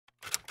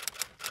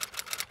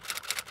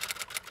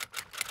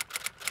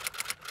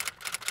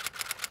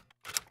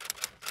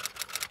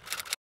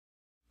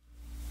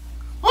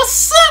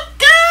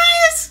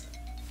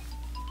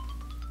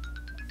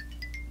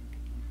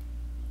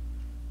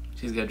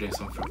She's gonna drink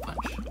some fruit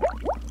punch.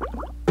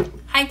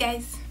 Hi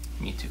guys.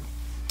 Me too.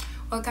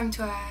 Welcome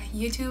to our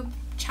YouTube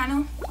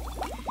channel.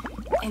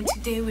 And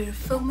today we're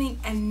filming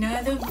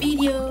another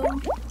video.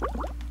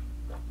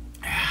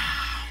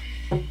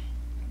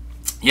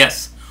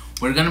 Yes,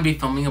 we're gonna be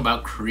filming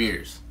about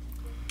careers.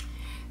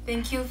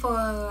 Thank you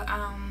for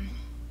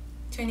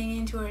tuning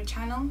into our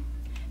channel.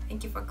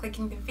 Thank you for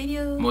clicking the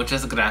video.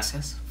 Muchas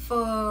gracias.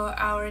 For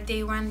our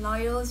day one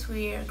loyals,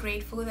 we are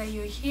grateful that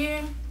you're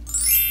here.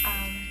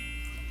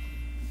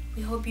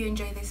 We hope you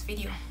enjoy this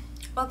video.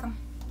 Welcome.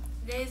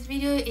 Today's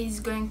video is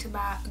going to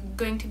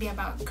be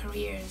about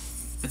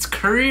careers. It's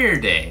career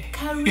day.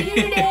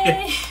 Career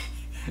day.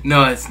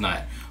 No, it's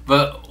not.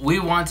 But we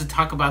want to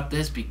talk about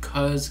this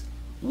because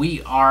we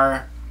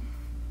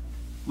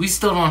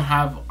still don't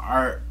have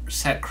our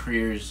set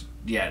careers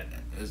yet,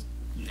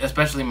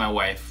 especially my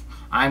wife.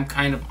 I'm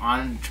kind of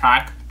on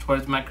track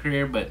towards my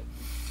career, but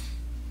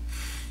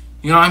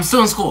you know, I'm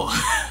still in school.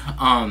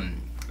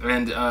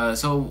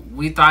 So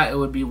we thought it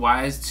would be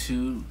wise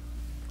to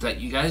let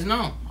you guys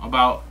know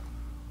about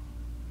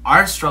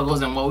our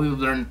struggles and what we've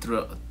learned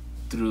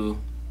through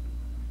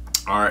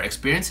our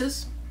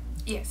experiences.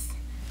 Yes.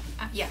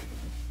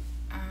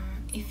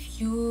 If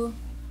you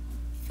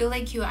feel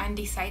like you're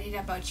undecided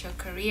about your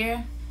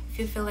career, if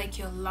you feel like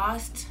you're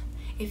lost,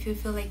 if you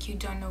feel like you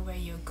don't know where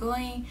you're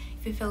going,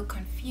 if you feel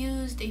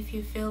confused, if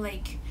you feel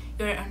like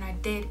you're on a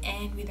dead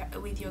end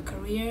with your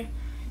career,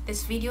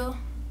 this video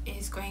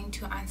is going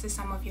to answer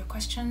some of your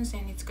questions,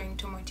 and it's going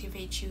to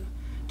motivate you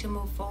to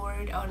move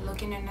forward or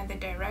look in another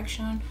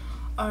direction,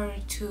 or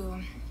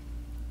to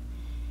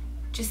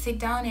just sit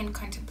down and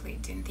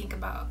contemplate and think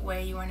about where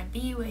you want to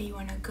be, where you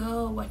want to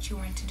go, what you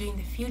want to do in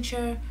the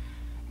future.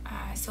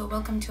 So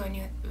welcome to a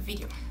new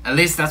video. At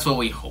least that's what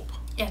we hope.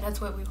 Yeah,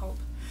 that's what we hope.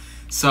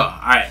 So,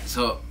 alright,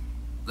 so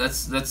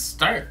let's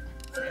start.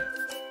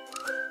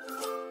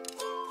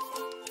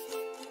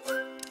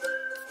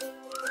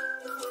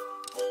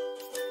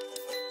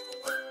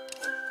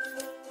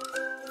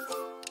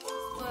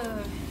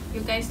 For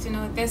you guys to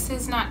know, this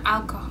is not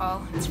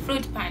alcohol, it's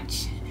fruit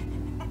punch.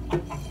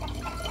 Fruit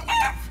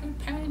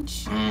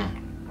punch.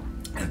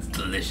 It's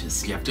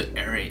delicious. You have to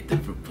aerate the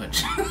fruit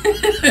punch.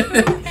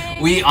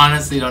 We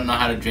honestly don't know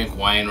how to drink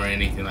wine or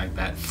anything like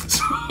that.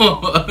 So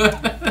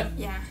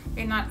Yeah,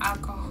 we're not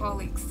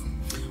alcoholics.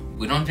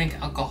 we don't drink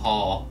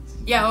alcohol.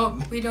 Yeah,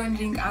 we don't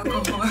drink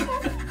alcohol.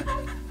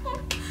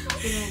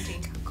 We don't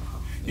drink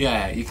alcohol.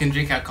 Yeah, you can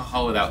drink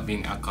alcohol without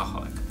being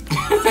alcoholic.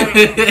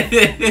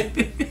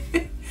 Sorry.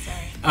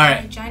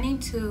 Alright. My journey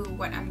to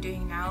what I'm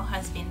doing now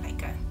has been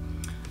like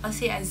I'll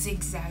say a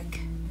zigzag.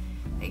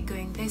 Like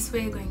going this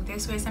way.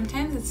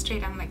 Sometimes it's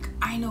straight. I'm like,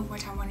 I know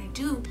what I want to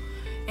do.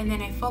 And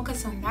then I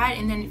focus on that,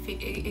 and then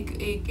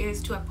it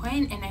gets to a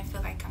point and I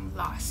feel like I'm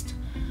lost.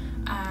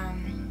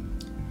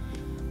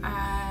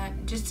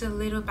 Just a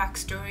little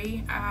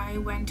backstory. I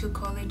went to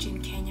college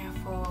in Kenya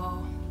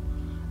for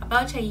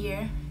about a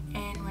year,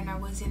 and when I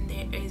was in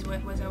there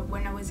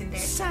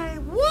Say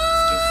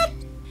what?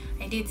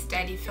 I did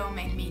study film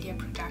and media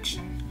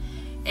production,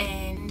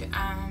 and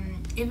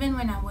even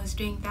when I was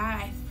doing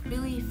that, I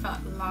really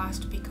felt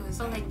lost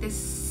because I felt like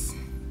this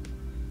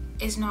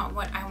is not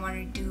what I want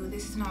to do.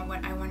 This is not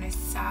what I want to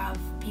serve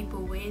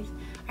people with.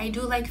 I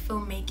do like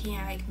filmmaking.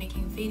 I like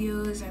making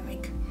videos.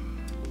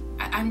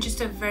 I'm just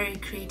a very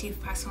creative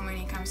person when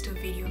it comes to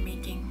video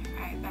making.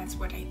 That's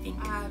what I think.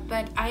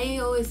 But I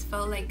always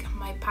felt like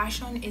my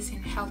passion is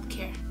in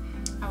healthcare.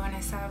 I want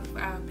to serve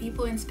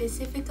people, and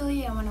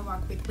specifically I want to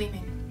work with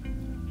women.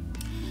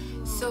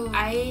 So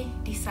I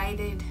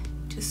decided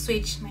to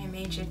switch my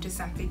major to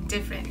something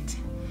different.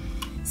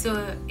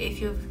 So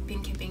if you've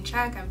been keeping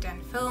track, I've done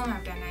film,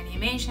 I've done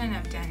animation,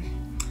 I've done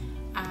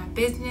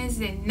business,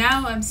 and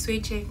now I'm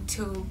switching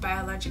to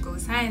biological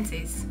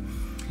sciences,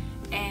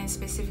 and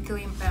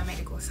specifically in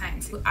biomedical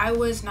science. I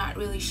was not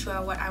really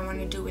sure what I want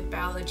to do with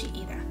biology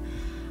either.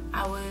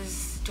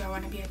 Do I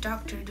want to be a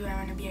doctor? Do I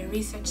want to be a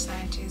research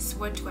scientist?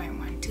 What do I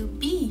want to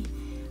be?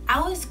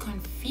 I was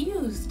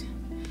confused.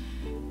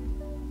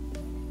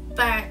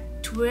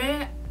 But to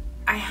where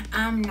I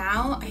am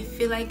now, I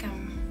feel like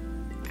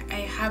I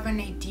have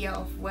an idea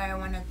of where I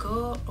want to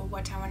go, or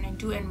what I want to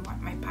do, and what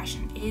my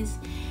passion is.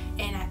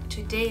 And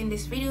today in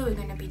this video, we're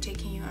going to be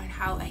taking you on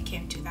how I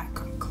came to that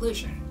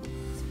conclusion.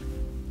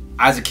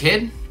 As a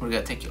kid, we're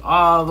gonna take you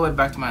all the way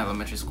back to my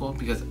elementary school,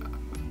 because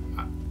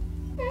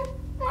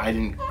I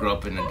didn't grow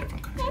up in a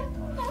different country,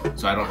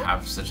 so I don't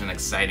have such an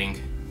exciting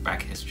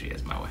back history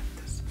as my wife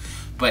does.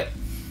 But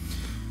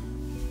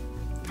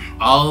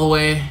all the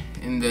way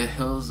in the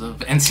hills of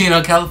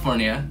Encino,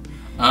 California,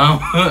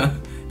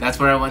 that's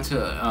where I went to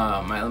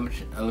my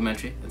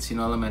elementary,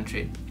 Encino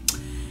Elementary,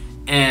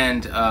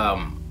 and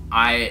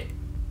I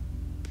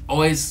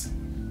always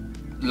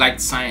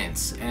liked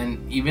science.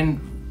 And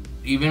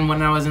even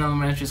when I was in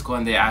elementary school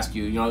and they ask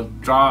you,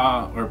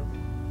 draw or,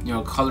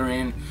 color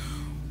in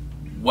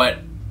what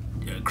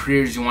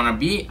careers you want to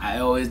be, I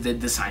always did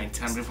the science.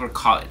 Time before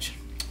college,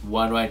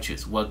 what do I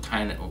choose? What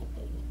kind of...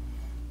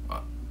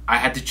 I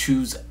had to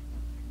choose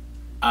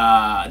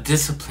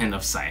discipline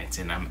of science,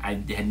 and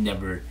I had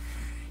never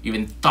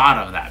even thought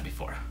of that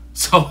before.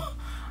 So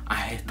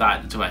I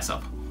thought to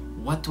myself,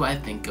 what do I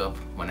think of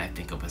when I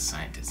think of a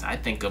scientist? I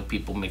think of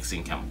people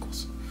mixing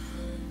chemicals.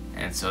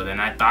 And so then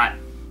I thought,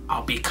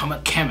 I'll become a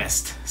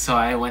chemist. So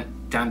I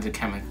went down to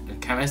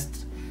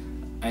chemist,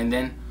 and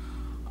then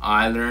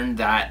I learned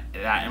that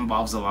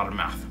involves a lot of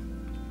math.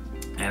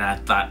 And I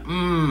thought,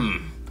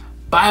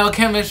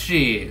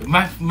 biochemistry,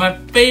 my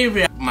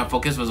favorite. My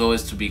focus was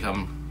always to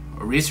become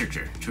a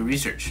researcher, to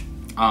research.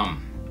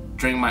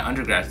 During my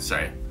undergrad,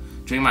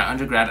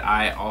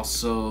 I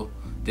also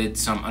did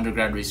some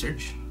undergrad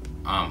research.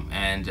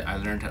 And I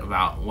learned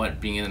about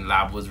what being in the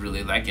lab was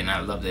really like, and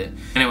I loved it.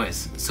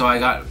 Anyways, so I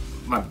got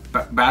my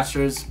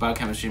bachelor's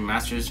biochemistry,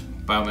 master's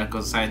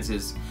biomedical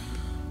sciences,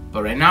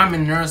 but right now I'm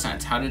in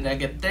neuroscience. How did I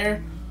get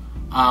there?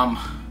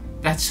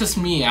 That's just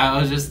me. I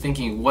was just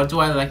thinking, what do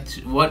I like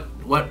to,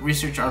 what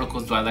research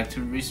articles do I like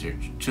to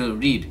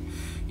read,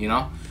 you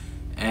know?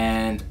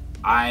 And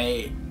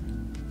I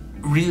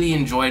really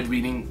enjoyed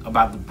reading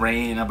about the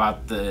brain,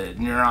 about the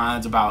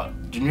neurons,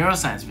 about the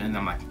neuroscience, and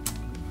I'm like,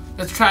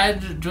 let's try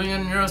doing a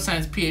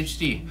neuroscience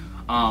PhD.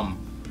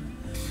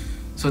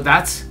 So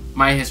that's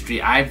my history.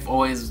 I've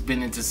always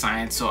been into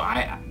science, so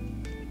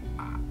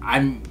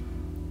I'm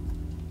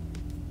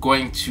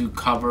going to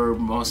cover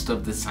most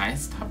of the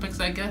science topics,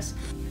 I guess.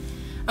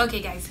 Okay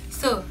guys,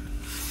 so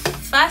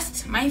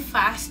my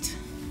first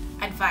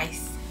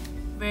advice,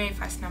 very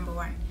fast, number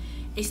one,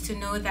 is to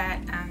know that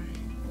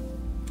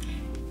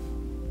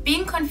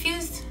being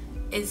confused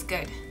is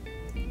good.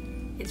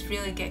 It's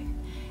really good,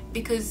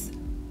 because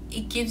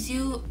it gives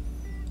you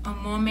a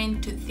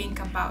moment to think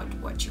about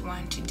what you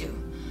want to do.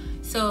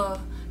 So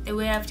the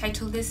way I've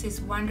titled this is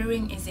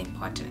wondering is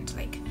important,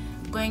 like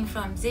going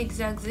from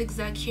zigzag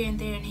here and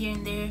there and here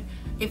and there.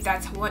 If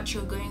that's what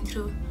you're going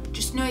through,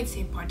 just know it's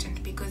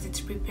important, because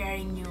it's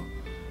preparing you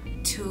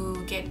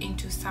to get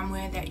into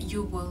somewhere that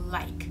you will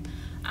like.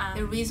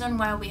 The reason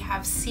why we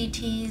have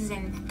cities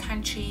and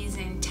countries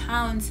and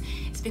towns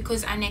is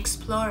because an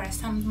explorer,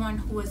 someone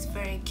who was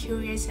very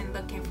curious and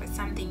looking for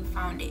something,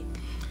 found it.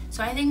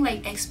 So I think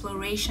like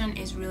exploration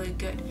is really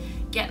good.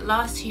 Get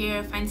lost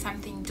here, find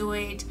something, do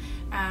it.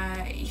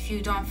 If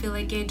you don't feel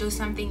like it, do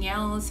something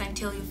else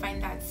until you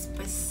find that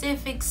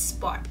specific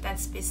spot, that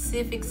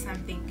specific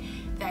something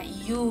that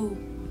you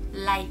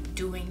like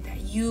doing,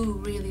 that you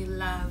really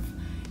love,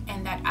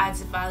 and that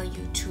adds value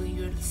to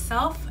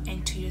yourself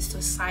and to your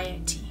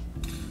society.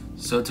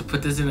 So to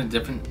put this in a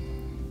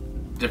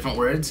different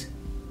words,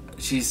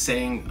 she's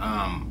saying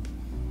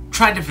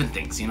try different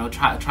things, you know,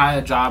 try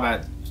a job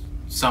at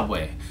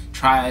Subway,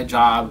 try a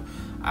job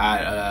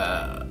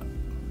at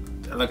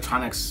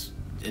electronics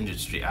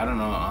industry, I don't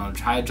know,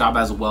 try a job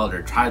as a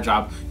welder, try a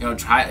job, you know,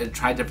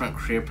 try different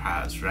career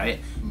paths, right?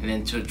 And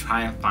then to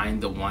try and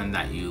find the one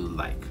that you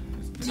like.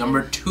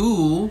 Number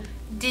two,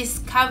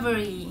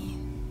 discovery.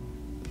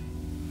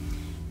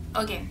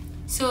 Okay,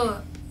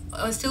 so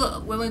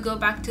still, when we go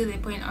back to the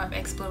point of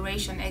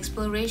exploration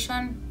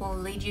will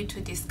lead you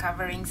to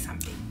discovering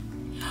something.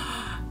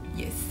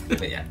 Yes.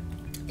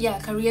 Yeah,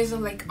 careers are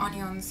like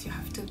onions. You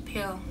have to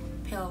peel.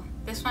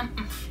 This one,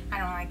 I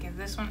don't like it.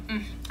 This one,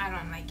 I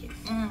don't like it.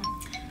 I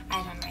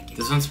don't like it.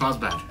 This one smells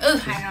bad.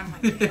 Oh, I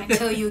don't like it.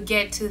 Until you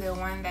get to the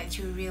one that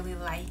you really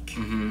like.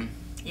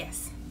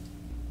 Yes.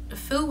 A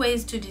few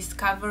ways to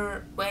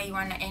discover where you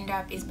want to end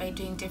up is by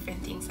doing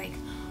different things. Like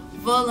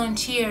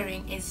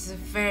volunteering is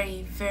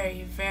very,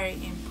 very, very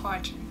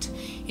important.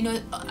 You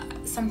know,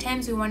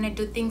 sometimes we want to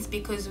do things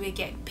because we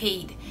get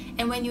paid,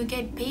 and when you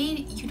get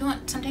paid,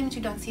 sometimes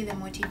you don't see the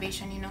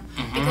motivation, you know,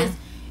 because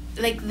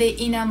like the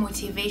inner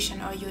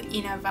motivation or your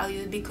inner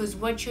value, because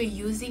what you're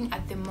using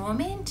at the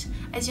moment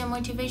as your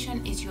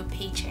motivation is your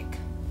paycheck,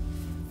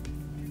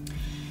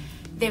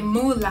 the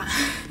moolah.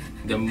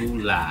 The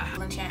moolah.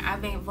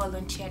 I've been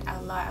volunteered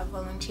a lot. I've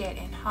volunteered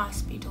in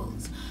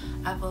hospitals,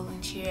 I've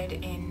volunteered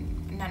in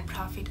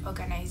non-profit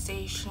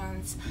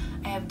organizations,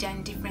 I have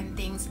done different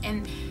things.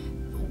 And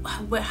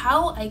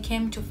how I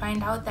came to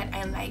find out that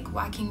I like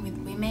working with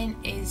women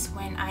is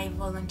when I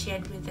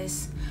volunteered with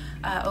this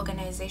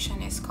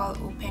organization. It's called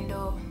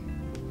Upendo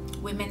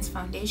Women's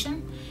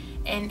Foundation,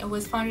 and it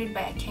was founded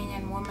by a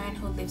Kenyan woman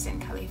who lives in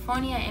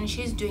California, and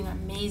she's doing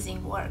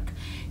amazing work.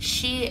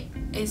 She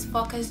is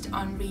focused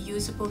on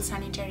reusable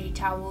sanitary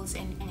towels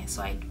in Kenya,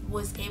 so I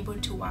was able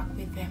to work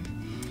with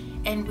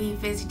them, and we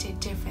visited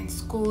different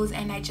schools,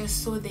 and I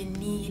just saw the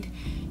need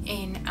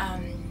in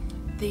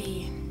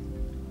the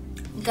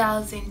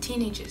girls and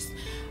teenagers,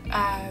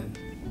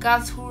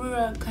 girls who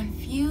are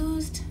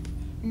confused,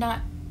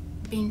 not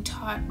being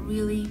taught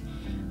really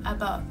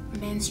about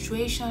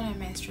menstruation and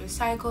menstrual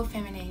cycle,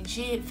 feminine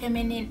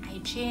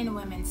hygiene,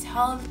 women's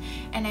health.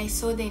 And I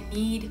saw the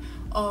need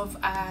of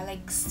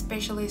like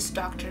specialist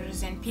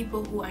doctors and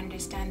people who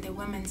understand the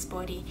women's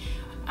body,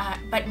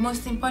 but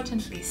most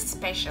importantly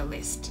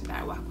specialists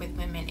that work with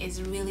women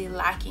is really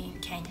lacking in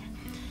Kenya.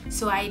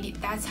 So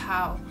that's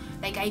how,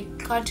 like, I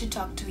got to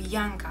talk to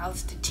young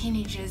girls, to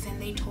teenagers,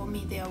 and they told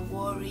me their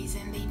worries,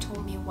 and they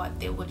told me what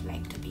they would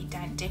like to be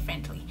done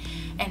differently.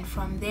 And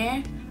from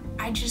there,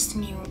 I just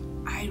knew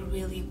I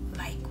really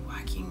like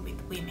working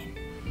with women.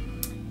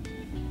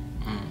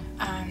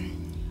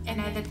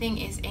 Another thing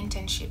is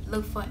internship.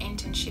 Look for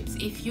internships.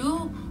 If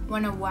you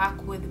want to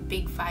work with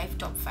big 5,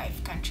 top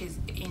 5 countries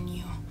in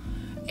your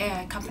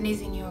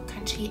companies in your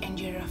country, and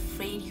you're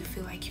afraid, you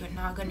feel like you're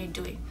not gonna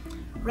do it,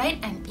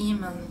 write an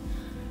email,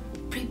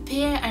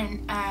 prepare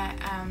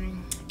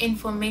an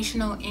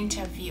informational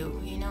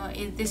interview. You know,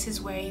 this is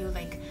where you,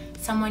 like,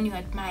 someone you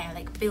admire,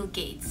 like Bill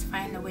Gates,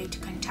 find a way to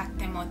contact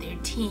them or their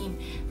team,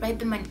 write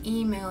them an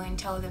email and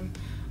tell them,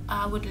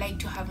 I would like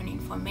to have an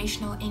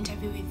informational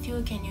interview with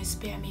you. Can you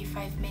spare me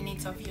 5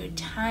 minutes of your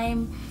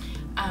time?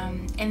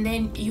 And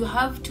then you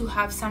have to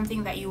have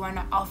something that you want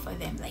to offer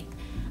them,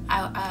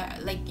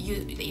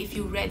 if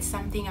you read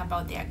something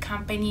about their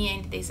company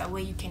and there's a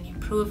way you can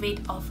improve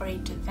it, offer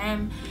it to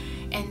them.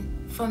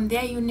 And from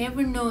there, you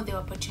never know the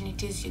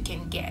opportunities you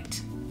can get.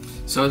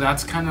 So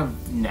that's kind of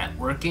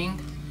networking,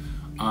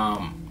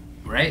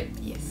 right?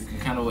 Yes.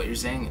 Kind of what you're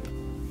saying,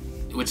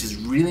 which is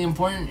really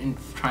important in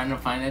trying to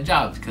find a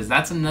job, because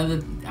that's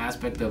another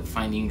aspect of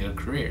finding a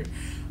career,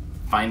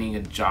 finding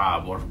a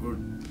job, or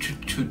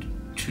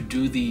to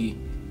do the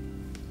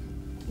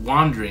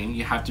wandering.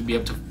 You have to be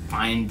able to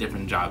find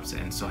different jobs.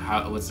 And so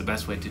what's the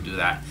best way to do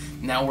that?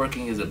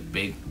 Networking is a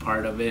big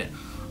part of it.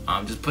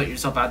 Just put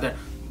yourself out there.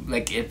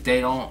 Like, if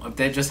they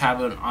just have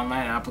an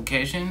online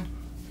application,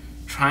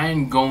 try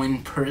and go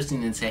in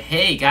person and say,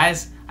 hey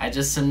guys, I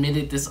just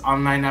submitted this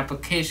online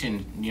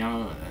application, you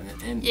know,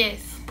 and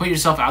yes, put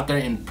yourself out there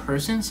in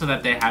person so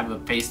that they have a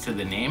face to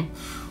the name,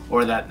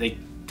 or that they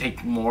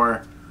take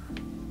more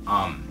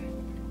of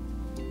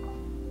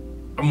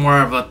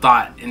a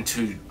thought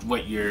into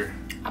what your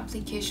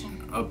application.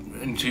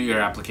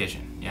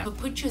 Yeah. So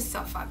put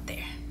yourself out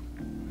there.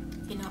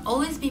 You know,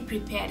 always be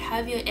prepared.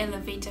 Have your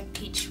elevator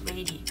pitch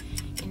ready.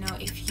 You know,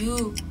 if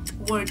you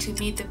were to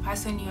meet the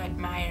person you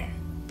admire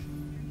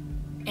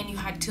and you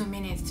had 2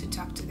 minutes to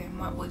talk to them,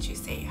 what would you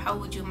say? How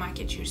would you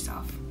market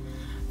yourself?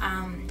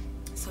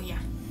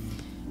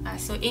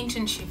 So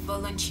internship,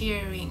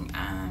 volunteering,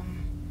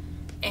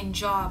 and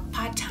job,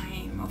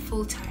 part-time or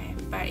full-time.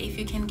 But if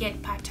you can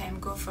get part-time,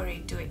 go for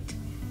it, do it.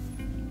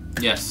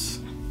 Yes.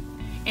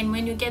 And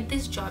when you get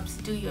these jobs,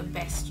 do your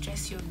best,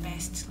 dress your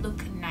best,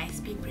 look nice,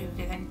 be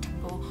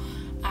presentable,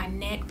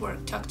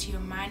 network, talk to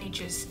your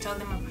managers, tell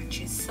them about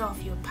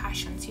yourself, your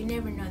passions. You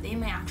never know, they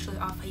might actually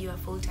offer you a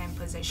full-time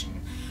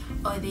position,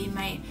 or they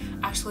might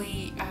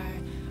actually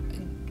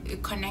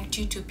connect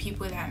you to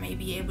people that may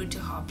be able to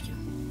help you.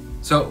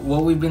 So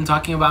what we've been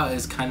talking about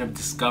is kind of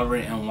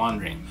discovery and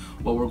wandering.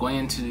 What we're going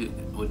into,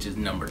 which is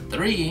number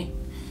 3,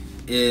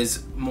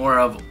 is more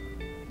of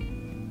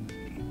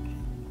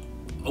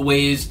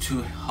ways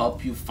to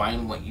help you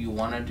find what you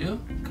want to do,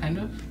 kind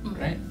of,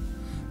 right?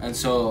 And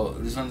so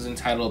this one's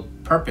entitled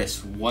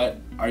Purpose.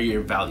 What are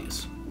your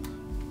values?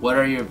 What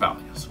are your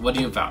values? What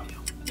do you value?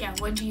 Yeah,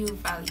 what do you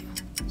value?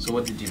 So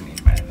what did you mean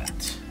by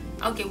that?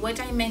 Okay, what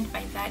I meant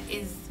by that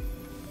is,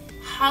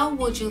 how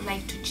would you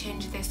like to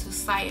change the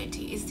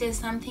society? Is there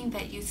something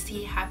that you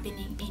see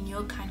happening in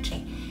your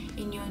country,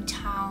 in your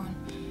town,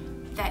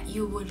 that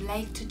you would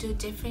like to do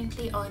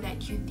differently, or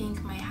that you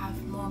think might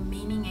have more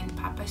meaning and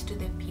purpose to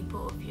the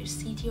people of your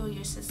city or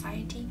your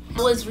society?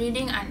 I was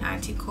reading an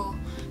article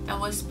that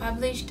was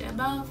published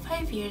about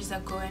 5 years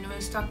ago, and it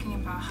was talking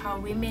about how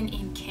women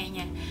in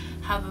Kenya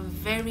have a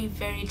very,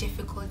 very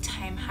difficult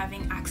time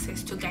having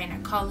access to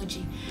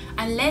gynecology,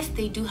 unless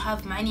they do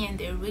have money and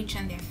they're rich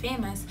and they're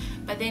famous.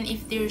 But then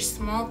if they're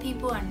small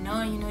people and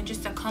no, you know,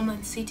 just a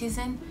common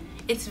citizen,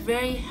 it's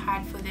very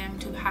hard for them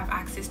to have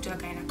access to a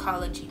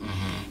gynecology.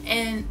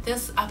 And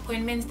those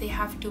appointments, they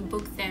have to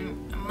book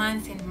them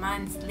months and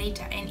months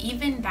later. And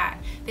even that,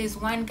 there's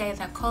one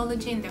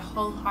gynecology in the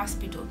whole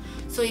hospital.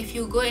 So if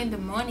you go in the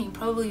morning,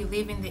 probably you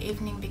leave in the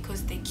evening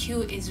because the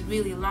queue is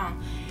really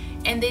long.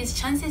 And there's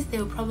chances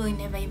they'll probably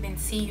never even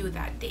see you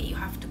that day. You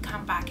have to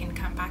come back and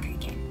come back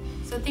again.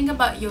 So think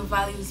about your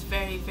values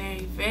very,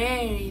 very,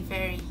 very,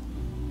 very.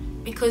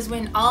 Because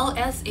when all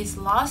else is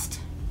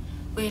lost,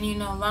 when you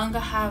no longer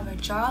have a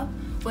job,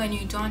 when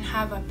you don't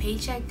have a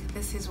paycheck,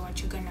 this is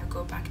what you're gonna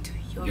go back to,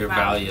 your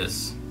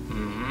values.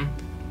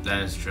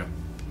 That is true.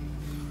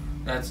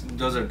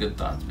 Those are good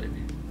thoughts,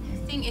 baby.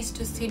 The thing is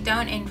to sit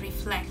down and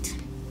reflect.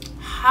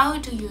 How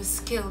do your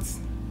skills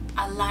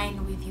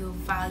align with your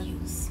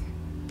values?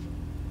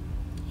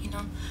 You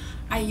know,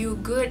 are you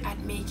good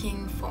at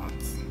making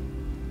phones?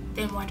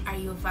 Then what are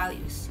your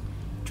values?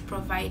 To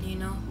provide, you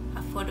know,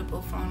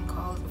 affordable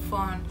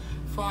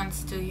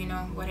phones to, you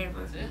know,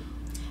 whatever.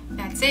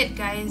 That's it,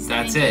 guys.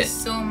 Thank you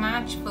so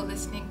much for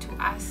listening to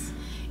us.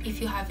 If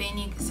you have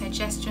any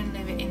suggestion,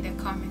 leave it in the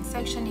comment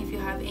section. If you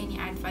have any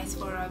advice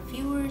for our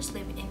viewers,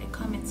 leave it in the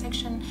comment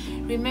section.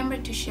 Remember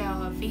to share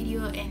our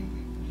video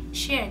and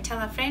share. Tell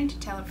a friend.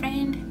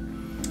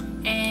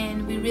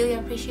 and we really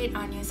appreciate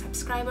our new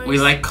subscribers. We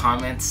like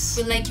comments.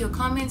 We like your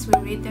comments. We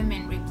read them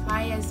and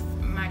reply as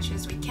much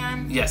as we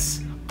can.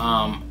 Yes.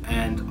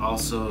 And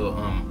also,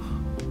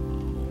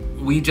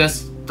 we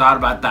just thought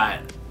about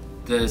that.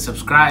 The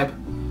subscribe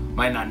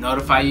might not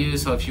notify you,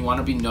 so if you want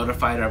to be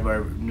notified of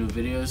our new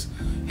videos,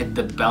 hit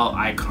the bell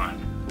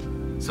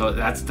icon. So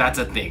that's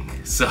a thing.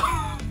 So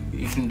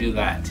you can do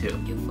that too.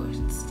 Thank you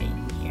for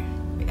staying here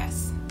with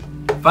us.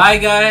 Bye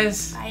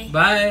guys. Bye.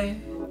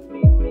 Bye.